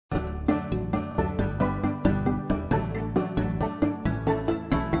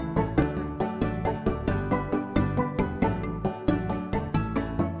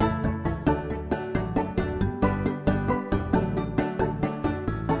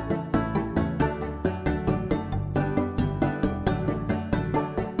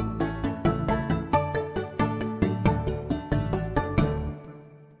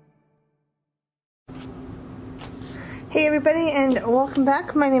Hey everybody, and welcome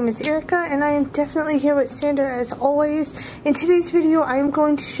back. My name is Erica and I am definitely here with Sandra as always. In today's video I am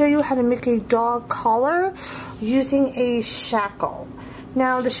going to show you how to make a dog collar using a shackle.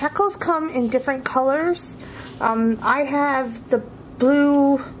 Now the shackles come in different colors. I have the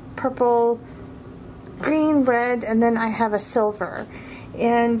blue, purple, green, red, and then I have a silver.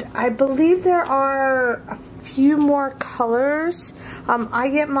 And I believe there are a few more colors. I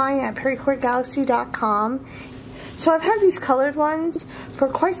get mine at ParaCordGalaxy.com. So I've had these colored ones for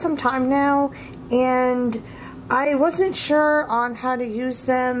quite some time now, and I wasn't sure on how to use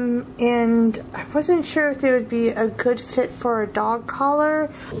them, and I wasn't sure if they would be a good fit for a dog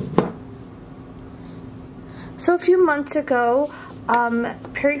collar. So a few months ago,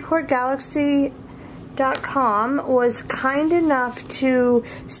 ParaCordGalaxy.com was kind enough to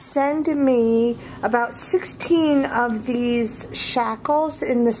send me about 16 of these shackles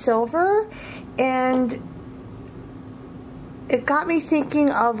in the silver, and it got me thinking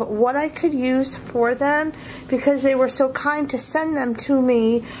of what I could use for them because they were so kind to send them to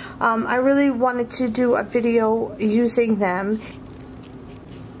me. I really wanted to do a video using them.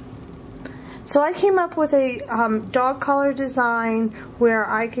 So I came up with a dog collar design where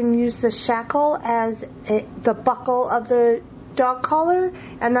I can use the shackle as the buckle of the dog collar,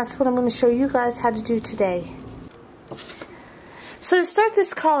 and that's what I'm going to show you guys how to do today. So to start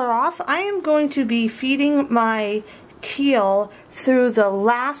this collar off, I am going to be feeding my Teal through the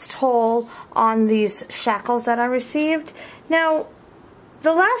last hole on these shackles that I received. Now,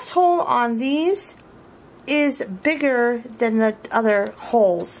 the last hole on these is bigger than the other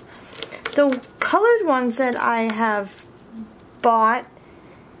holes. The colored ones that I have bought,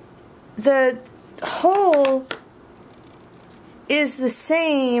 the hole is the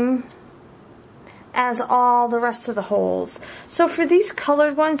same as all the rest of the holes. So for these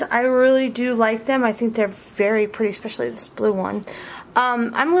colored ones, I really do like them. I think they're very pretty, especially this blue one.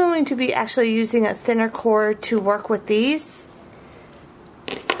 I'm going to be actually using a thinner cord to work with these.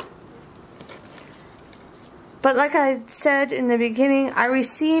 But like I said in the beginning, I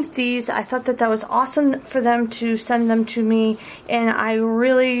received these. I thought that was awesome for them to send them to me, and I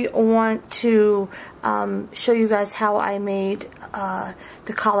really want to show you guys how I made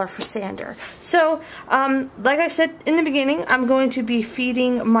the collar for Sander. So, like I said in the beginning, I'm going to be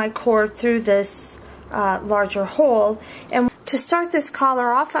feeding my cord through this larger hole. And to start this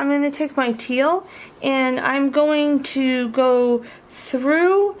collar off, I'm going to take my Teal, and I'm going to go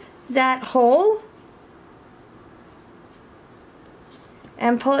through that hole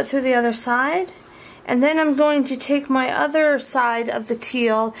and pull it through the other side. And then I'm going to take my other side of the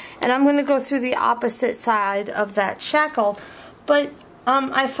Teal and I'm going to go through the opposite side of that shackle. But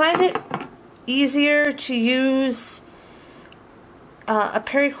I find it easier to use a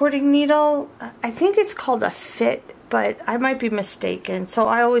paracording needle. I think it's called a fit, but I might be mistaken. So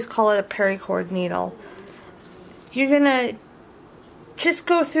I always call it a paracord needle. You're going to just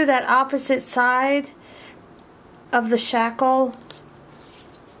go through that opposite side of the shackle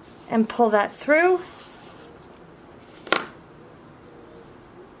and pull that through.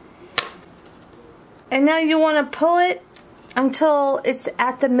 And now you want to pull it until it's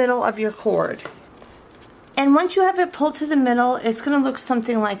at the middle of your cord. And once you have it pulled to the middle, it's going to look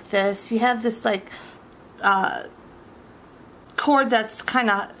something like this. You have this like cord that's kind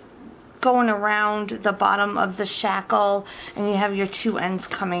of going around the bottom of the shackle, and you have your two ends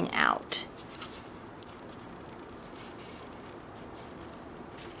coming out.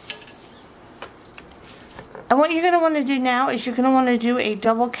 And what you're going to want to do now is you're going to want to do a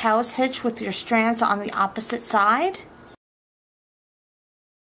double cow's hitch with your strands on the opposite side.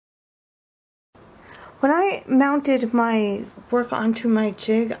 When I mounted my work onto my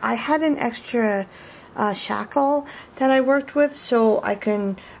jig, I had an extra shackle that I worked with so I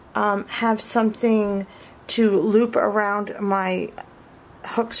can have something to loop around my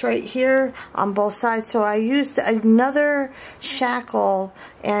hooks right here on both sides. So I used another shackle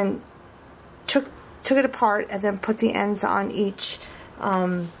and took it apart and then put the ends on each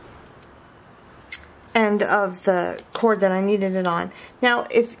end of the cord that I needed it on. Now,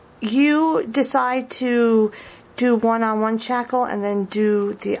 if you decide to do one on one shackle and then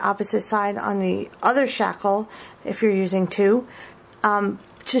do the opposite side on the other shackle, if you're using two,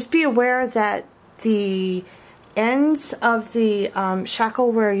 just be aware that the ends of the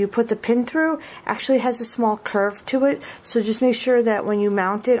shackle where you put the pin through actually has a small curve to it, so just make sure that when you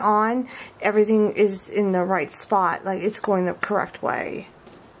mount it on, everything is in the right spot, like it's going the correct way.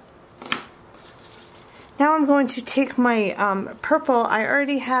 Now I'm going to take my purple. I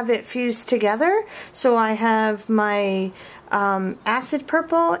already have it fused together, so I have my acid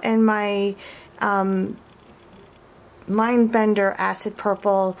purple and my Mindbender Acid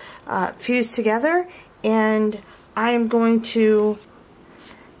Purple fused together, and I am going to,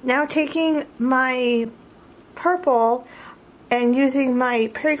 now taking my purple and using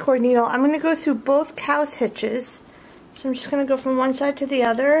my paracord needle, I'm going to go through both cow's hitches. So I'm just going to go from one side to the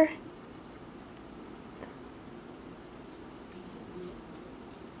other.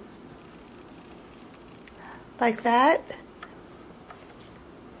 Like that.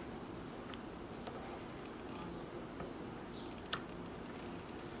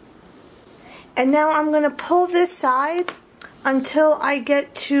 And now I'm going to pull this side until I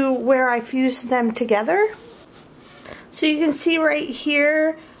get to where I fuse them together. So you can see right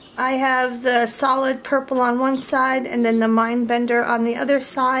here, I have the solid purple on one side and then the Mindbender on the other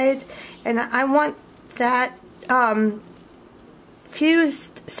side. And I want that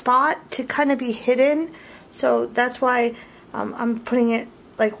fused spot to kind of be hidden. So that's why I'm putting it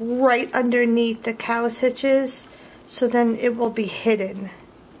like right underneath the cow's hitches, so then it will be hidden.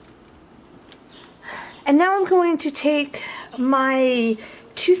 And now I'm going to take my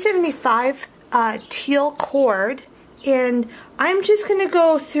 275 teal cord, and I'm just going to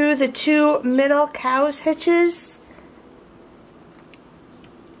go through the two middle cow's hitches.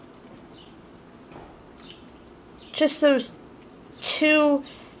 Just those two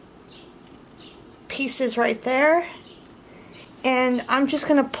pieces right there, and I'm just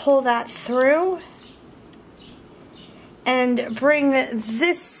going to pull that through and bring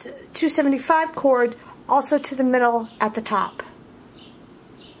this 275 cord also to the middle at the top.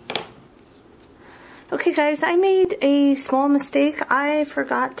 Okay guys, I made a small mistake. I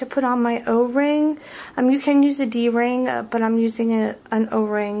forgot to put on my O-ring. You can use a D-ring, but I'm using an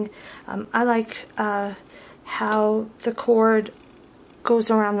O-ring. I like how the cord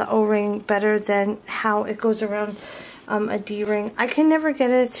goes around the O-ring better than how it goes around a D-ring. I can never get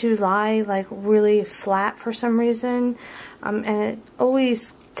it to lie like really flat for some reason, and it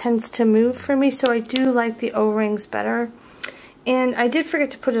always tends to move for me, so I do like the O-rings better. And I did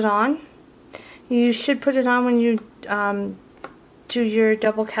forget to put it on. You should put it on when you do your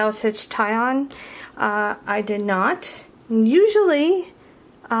double cow's hitch tie-on. I did not. Usually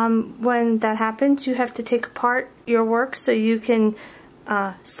when that happens, you have to take apart your work so you can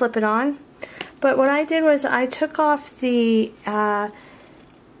slip it on. But what I did was I took off the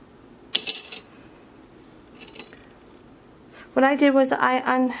I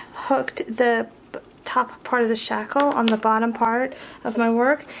unhooked the top part of the shackle on the bottom part of my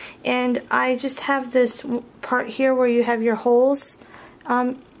work, and I just have this part here where you have your holes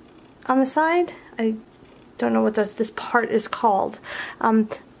on the side. I don't know what this part is called,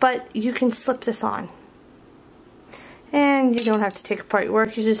 but you can slip this on. And you don't have to take apart your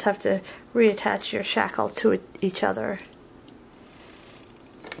work, you just have to reattach your shackle to each other.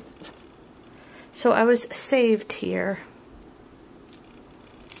 So I was saved here.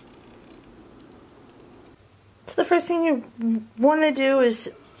 So the first thing you want to do is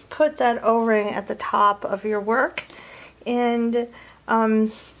put that O-ring at the top of your work. And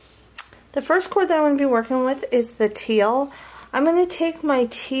the first cord that I'm going to be working with is the teal. I'm going to take my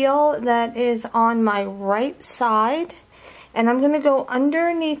teal that is on my right side, and I'm going to go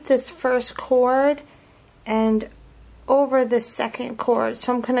underneath this first cord and over the second cord.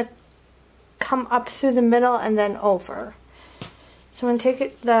 So I'm going to come up through the middle and then over. So I'm going to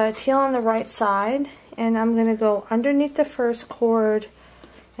take the teal on the right side, and I'm going to go underneath the first cord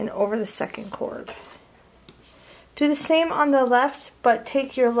and over the second cord. Do the same on the left, but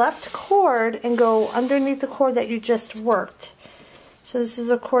take your left cord and go underneath the cord that you just worked. So this is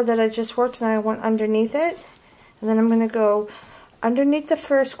the cord that I just worked, and I went underneath it. And then I'm going to go underneath the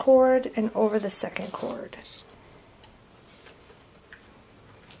first cord and over the second cord.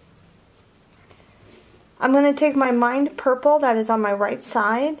 I'm going to take my Mind Purple that is on my right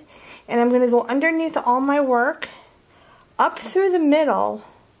side, and I'm going to go underneath all my work, up through the middle,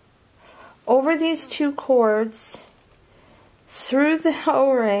 over these two cords, through the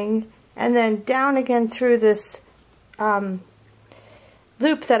O-ring, and then down again through this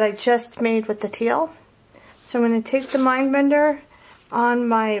loop that I just made with the teal. So I'm going to take the Mindbender on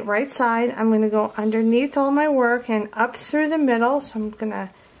my right side. I'm going to go underneath all my work and up through the middle. So I'm going to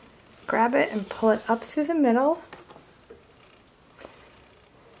grab it and pull it up through the middle.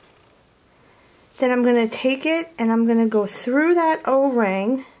 Then I'm going to take it and I'm going to go through that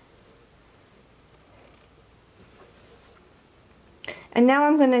O-ring. And now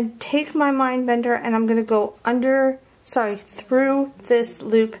I'm going to take my Mindbender and I'm going to go through this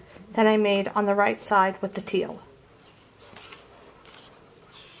loop that I made on the right side with the teal.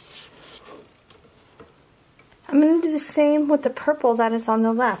 I'm going to do the same with the purple that is on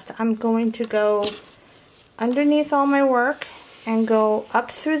the left. I'm going to go underneath all my work and go up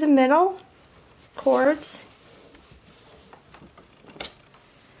through the middle cords.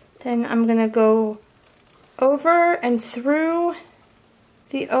 Then I'm going to go over and through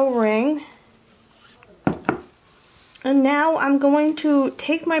the O-ring. And now I'm going to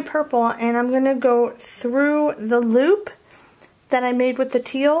take my purple and I'm going to go through the loop that I made with the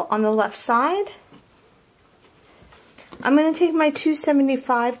teal on the left side. I'm going to take my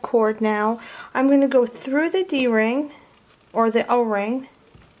 275 cord now. I'm going to go through the D-ring, or the O-ring.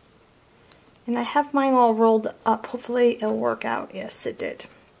 And I have mine all rolled up. Hopefully it'll work out. Yes, it did.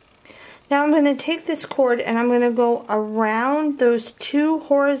 Now I'm going to take this cord and I'm going to go around those two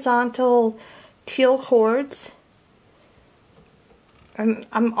horizontal teal cords.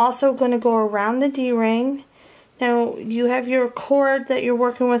 I'm also going to go around the D-ring. Now you have your cord that you're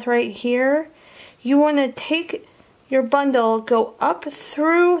working with right here. You want to take your bundle, go up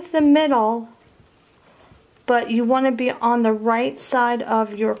through the middle, but you want to be on the right side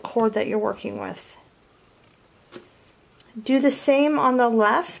of your cord that you're working with. Do the same on the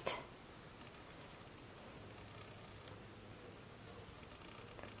left.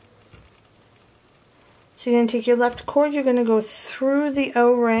 So you're going to take your left cord, you're going to go through the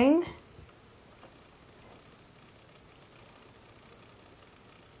O-ring.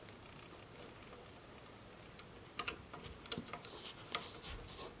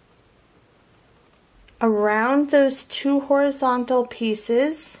 Around those two horizontal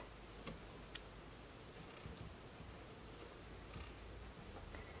pieces.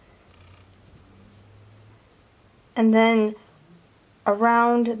 And then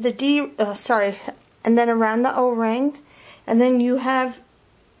around the and then around the O-ring, and then you have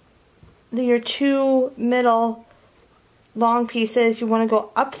your two middle long pieces. You want to go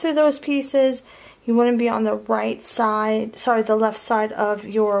up through those pieces. You want to be on the right side, the left side of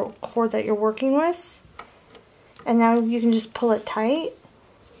your cord that you're working with. And now you can just pull it tight.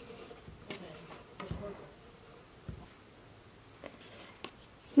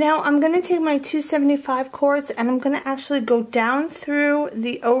 Now I'm going to take my 275 cords and I'm going to actually go down through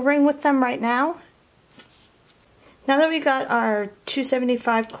the O-ring with them right now. Now that we got our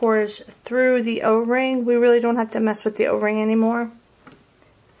 275 cords through the O-ring, we really don't have to mess with the O-ring anymore,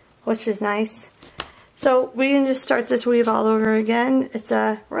 which is nice. So we can just start this weave all over again. It's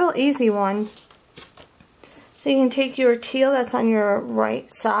a real easy one. So you can take your teal that's on your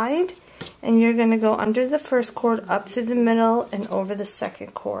right side, and you're going to go under the first cord, up through the middle, and over the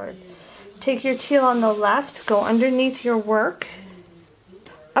second cord. Take your teal on the left, go underneath your work,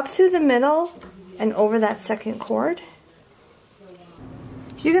 up through the middle, and over that second cord.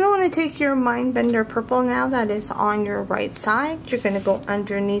 You're going to want to take your Mindbender purple now that is on your right side. You're going to go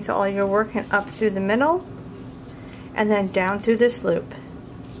underneath all your work and up through the middle, and then down through this loop.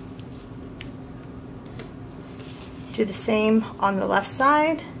 Do the same on the left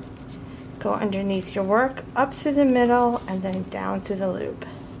side. Go underneath your work, up through the middle, and then down through the loop.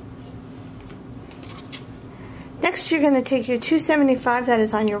 Next, you're going to take your 275 that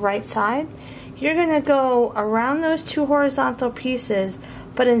is on your right side. You're going to go around those two horizontal pieces,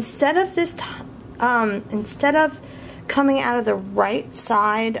 but instead of coming out of the right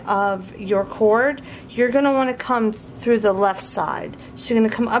side of your cord, you're going to want to come through the left side. So you're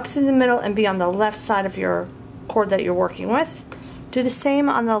going to come up through the middle and be on the left side of your cord that you're working with. Do the same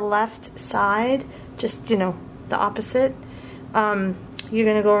on the left side, just, the opposite. You're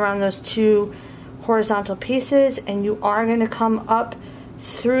going to go around those two horizontal pieces, and you are going to come up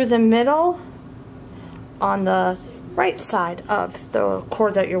through the middle on the right side of the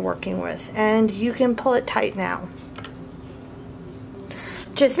cord that you're working with, and you can pull it tight now.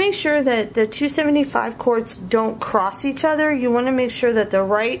 Just make sure that the 275 cords don't cross each other. You want to make sure that the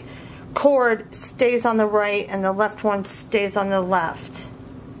right cord stays on the right and the left one stays on the left.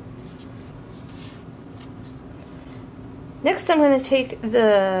 Next, I'm going to take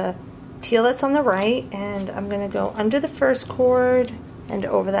the teal that's on the right, and I'm going to go under the first cord and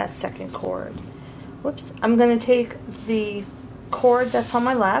over that second cord. Whoops. I'm going to take the cord that's on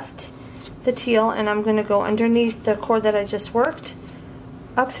my left, the teal, and I'm going to go underneath the cord that I just worked,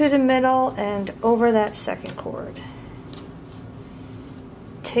 up through the middle and over that second cord.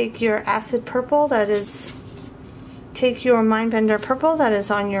 Take your acid purple take your Mindbender purple that is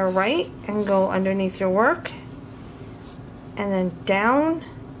on your right and go underneath your work, and then down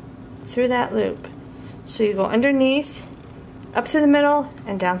through that loop. So you go underneath, up through the middle,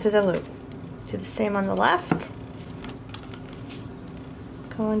 and down through the loop. Do the same on the left.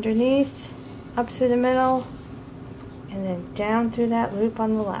 Go underneath, up through the middle, and then down through that loop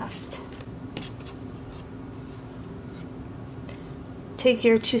on the left. take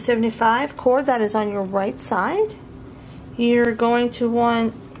your 275 cord that is on your right side. You're going to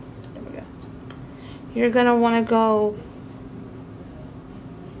want, there we go. You're going to want to go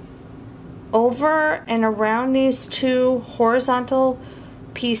over and around these two horizontal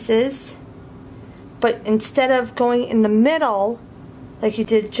pieces, but instead of going in the middle like you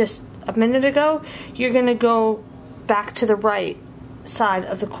did just a minute ago, you're going to go back to the right side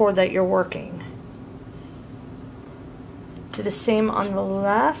of the cord that you're working. Do the same on the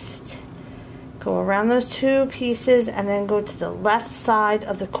left. Go around those two pieces and then go to the left side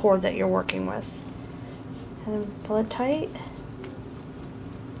of the cord that you're working with. And then pull it tight.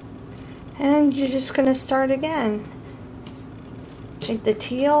 And you're just going to start again. Take the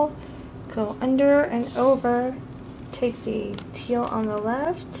teal, go under and over. Take the teal on the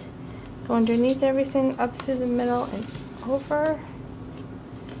left, go underneath everything, up through the middle and over.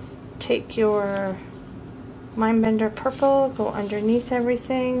 Take your Mindbender purple, go underneath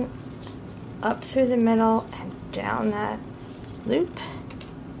everything, up through the middle and down that loop.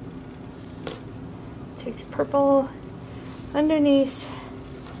 Take your purple, underneath,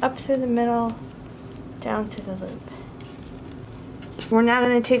 up through the middle, down through the loop. We're now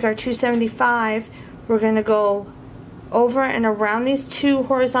going to take our 275, we're going to go over and around these two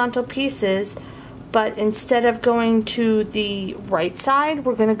horizontal pieces, but instead of going to the right side,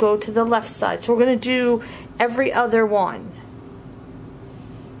 we're going to go to the left side. So we're going to do every other one.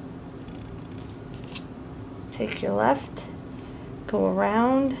 Take your left, go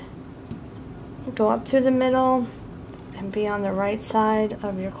around, go up through the middle, and be on the right side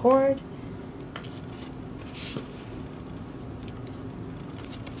of your cord.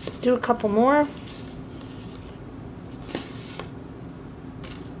 Do a couple more.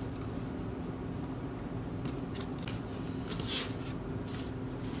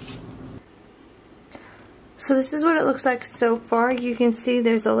 So this is what it looks like so far. You can see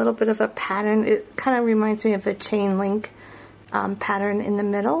there's a little bit of a pattern. It kind of reminds me of a chain link pattern in the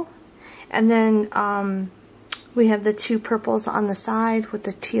middle. And then we have the two purples on the side with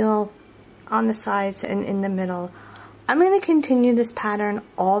the teal on the sides and in the middle. I'm going to continue this pattern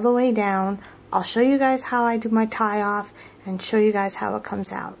all the way down. I'll show you guys how I do my tie off and show you guys how it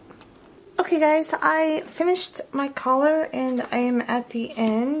comes out. Okay guys, I finished my collar and I am at the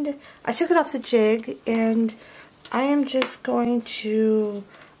end. I took it off the jig and I am just going to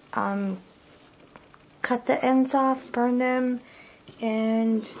cut the ends off, burn them,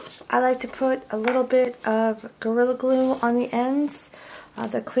 and I like to put a little bit of Gorilla Glue on the ends,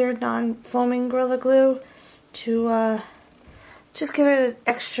 the clear non-foaming Gorilla Glue, to just give it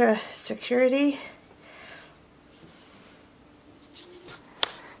extra security.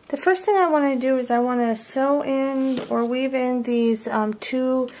 The first thing I want to do is I want to sew in or weave in these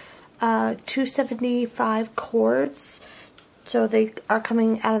two 275 cords, so they are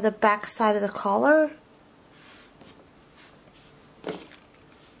coming out of the back side of the collar.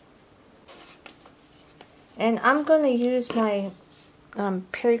 And I'm going to use my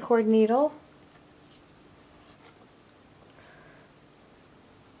paracord needle.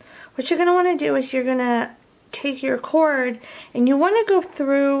 What you're going to want to do is you're going to take your cord and you want to go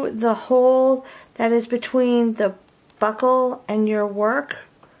through the hole that is between the buckle and your work,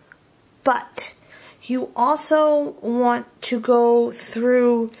 but you also want to go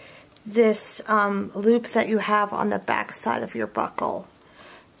through this loop that you have on the back side of your buckle.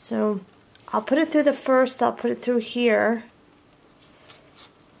 So I'll put it through the first, I'll put it through here,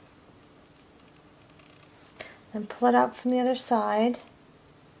 and pull it out from the other side.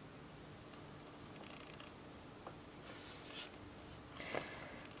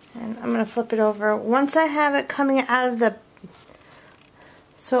 And I'm going to flip it over. Once I have it coming out of the,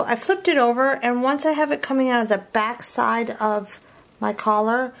 so I flipped it over, and once I have it coming out of the back side of my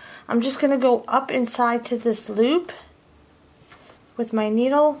collar, I'm just going to go up inside to this loop with my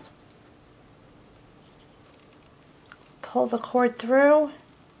needle, pull the cord through,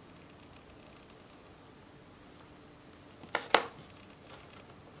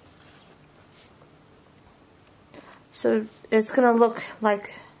 so it's going to look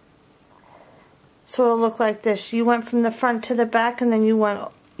like, so it'll look like this. You went from the front to the back and then you went,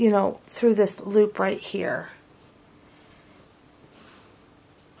 you know, through this loop right here.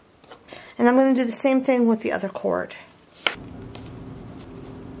 And I'm going to do the same thing with the other cord.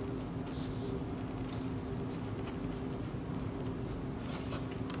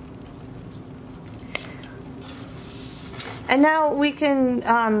 And now we can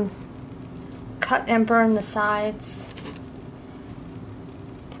cut and burn the sides.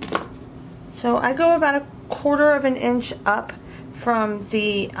 So I go about 1/4 of an inch up from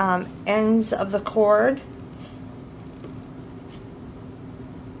the ends of the cord.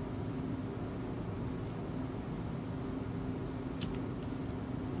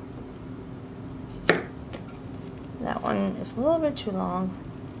 That one is a little bit too long.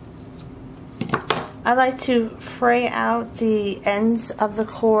 I like to fray out the ends of the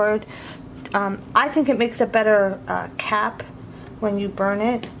cord. I think it makes a better cap when you burn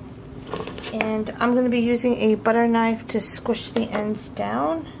it. And I'm going to be using a butter knife to squish the ends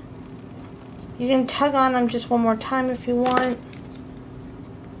down. You can tug on them just one more time if you want.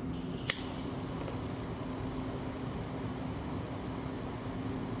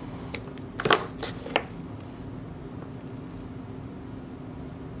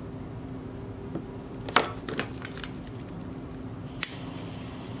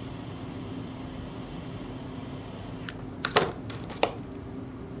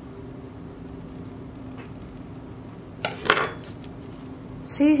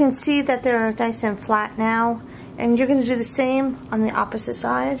 So you can see that they're nice and flat now, and you're going to do the same on the opposite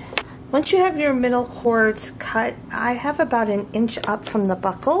side. Once you have your middle cords cut, I have about 1 inch up from the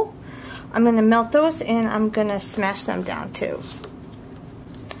buckle. I'm going to melt those and I'm going to smash them down too.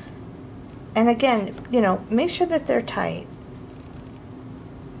 And again, you know, make sure that they're tight.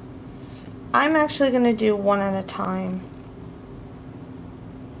 I'm actually going to do one at a time.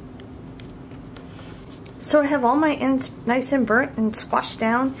 So I have all my ends nice and burnt and squashed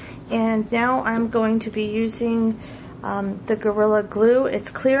down, and now I'm going to be using the Gorilla Glue. It's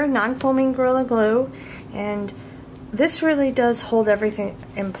clear, non-foaming Gorilla Glue, and this really does hold everything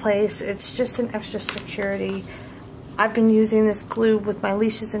in place. It's just an extra security. I've been using this glue with my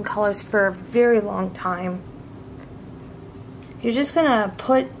leashes and collars for a very long time. You're just going to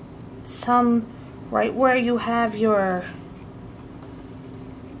put some right where you have your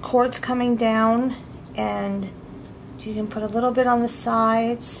cords coming down, and you can put a little bit on the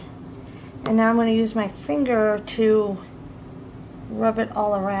sides, and now I'm going to use my finger to rub it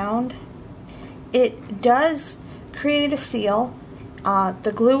all around. It does create a seal.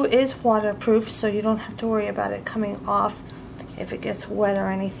 The glue is waterproof, so you don't have to worry about it coming off if it gets wet or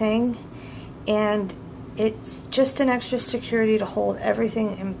anything, and it's just an extra security to hold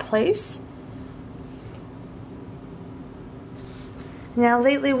everything in place. Now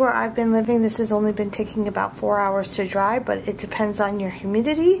lately where I've been living, this has only been taking about 4 hours to dry, but it depends on your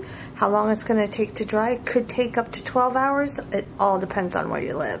humidity, how long it's going to take to dry. It could take up to 12 hours. It all depends on where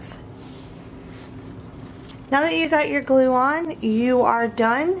you live. Now that you got your glue on, you are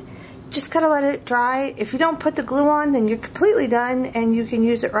done. Just gotta let it dry. If you don't put the glue on, then you're completely done and you can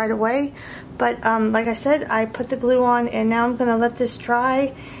use it right away. But like I said, I put the glue on, and now I'm gonna let this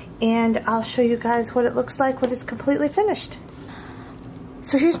dry, and I'll show you guys what it looks like when it's completely finished.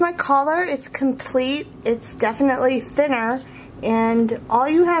 So here's my collar. It's complete. It's definitely thinner, and all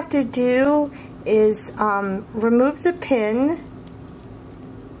you have to do is remove the pin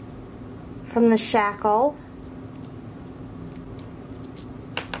from the shackle,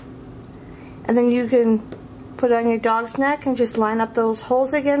 and then you can put it on your dog's neck and just line up those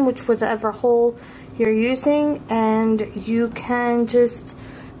holes again, whichever hole you're using, and you can just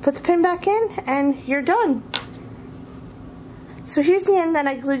put the pin back in and you're done. So here's the end that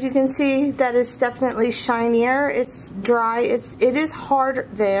I glued. You can see that it's definitely shinier. It's dry. It is hard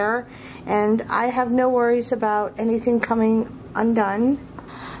there, and I have no worries about anything coming undone.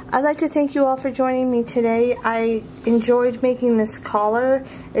 I'd like to thank you all for joining me today. I enjoyed making this collar.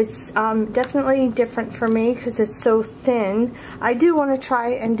 It's definitely different for me because it's so thin. I do want to try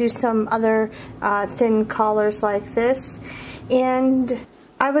and do some other thin collars like this. And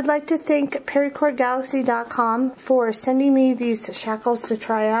I would like to thank ParaCordGalaxy.com for sending me these shackles to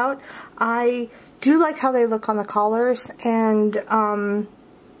try out. I do like how they look on the collars, and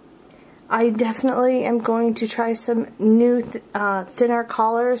I definitely am going to try some new thinner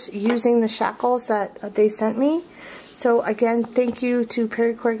collars using the shackles that they sent me. So again, thank you to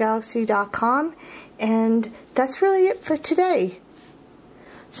ParaCordGalaxy.com, and that's really it for today.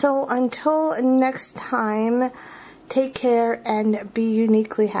 So until next time, take care and be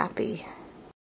uniquely happy.